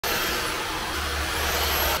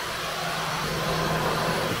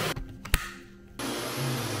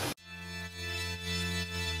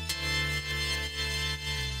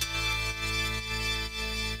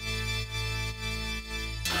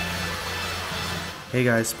Hey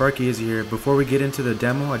guys, Sparky is here. Before we get into the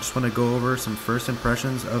demo, I just want to go over some first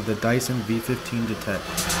impressions of the Dyson V15 Detect.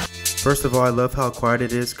 First of all, I love how quiet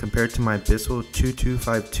it is compared to my Bissell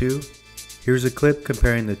 2252. Here's a clip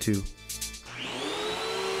comparing the two.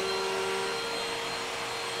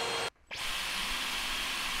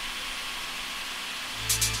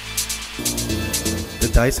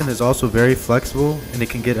 The Dyson is also very flexible and it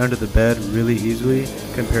can get under the bed really easily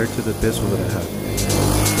compared to the Bissell that I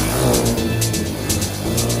have.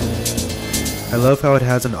 I love how it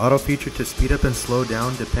has an auto feature to speed up and slow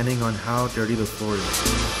down depending on how dirty the floor is.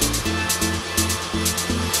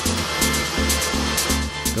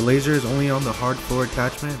 The laser is only on the hard floor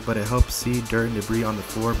attachment, but it helps see dirt and debris on the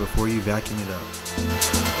floor before you vacuum it up.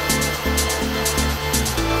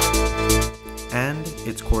 And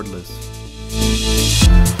it's cordless.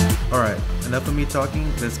 Alright, enough of me talking,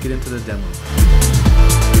 let's get into the demo.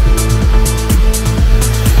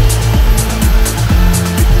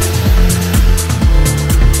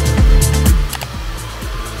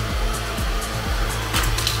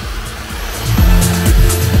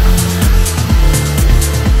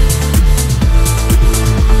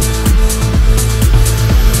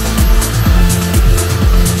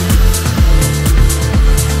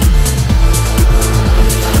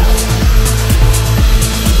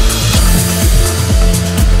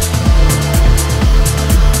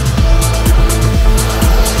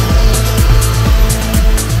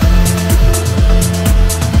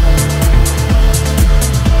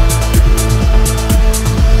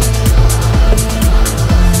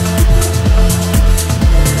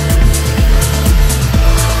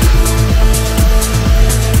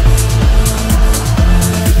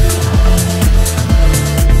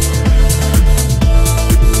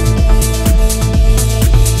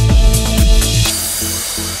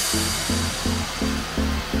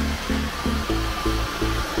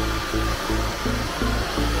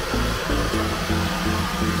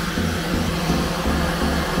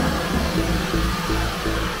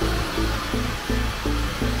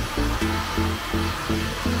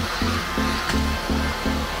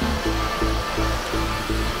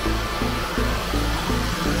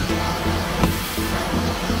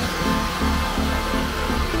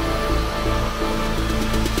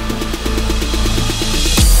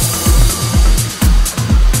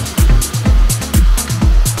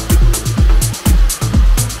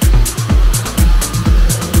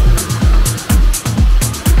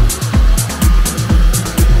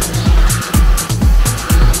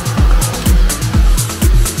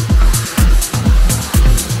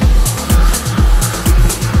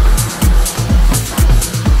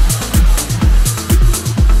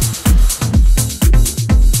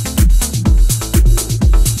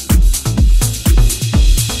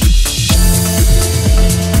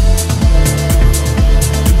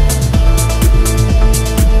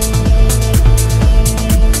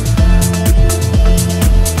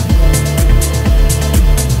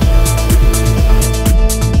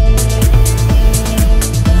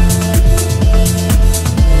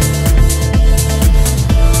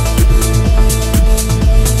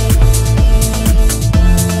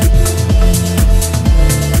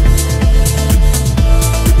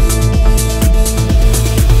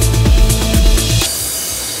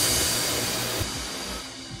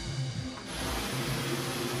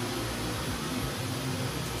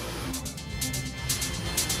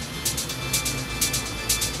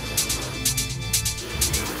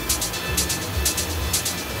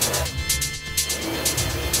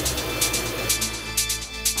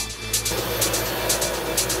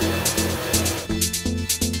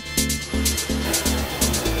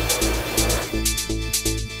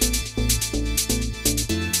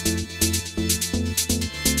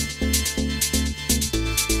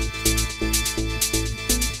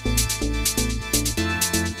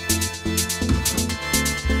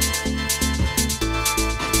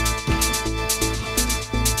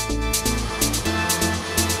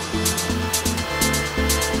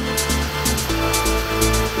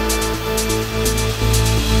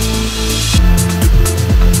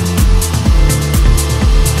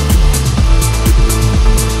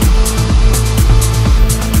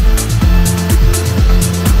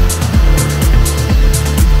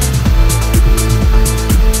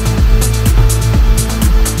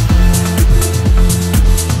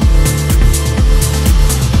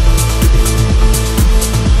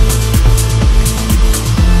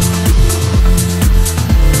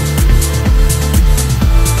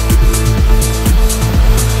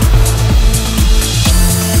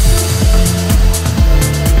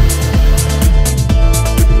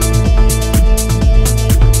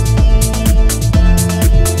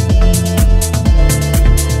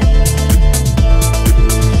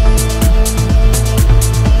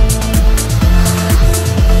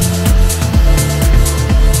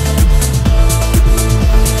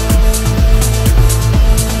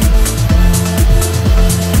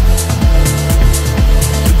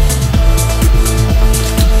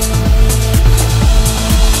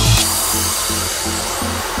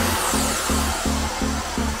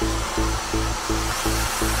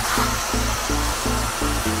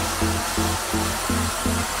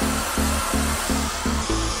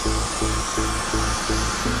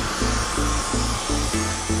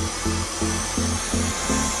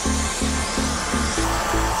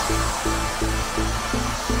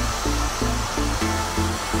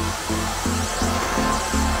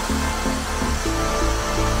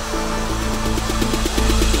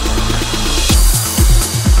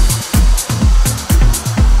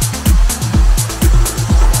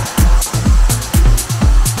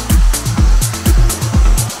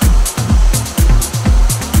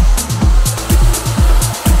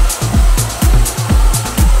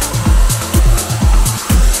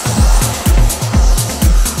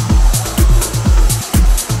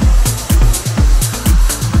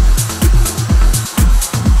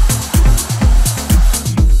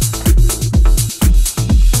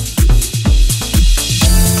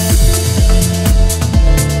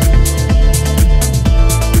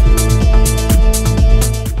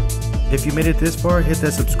 it this far, hit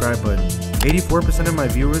that subscribe button. 84% of my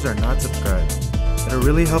viewers are not subscribed. It'll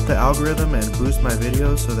really help the algorithm and boost my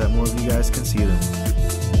videos so that more of you guys can see them.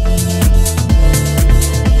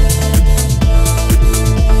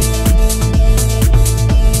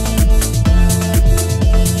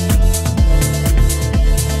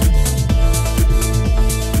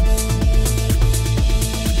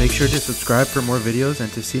 Make sure to subscribe for more videos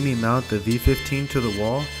and to see me mount the V15 to the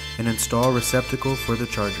wall and install a receptacle for the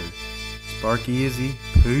charger. Sparky Izzy,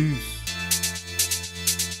 peace.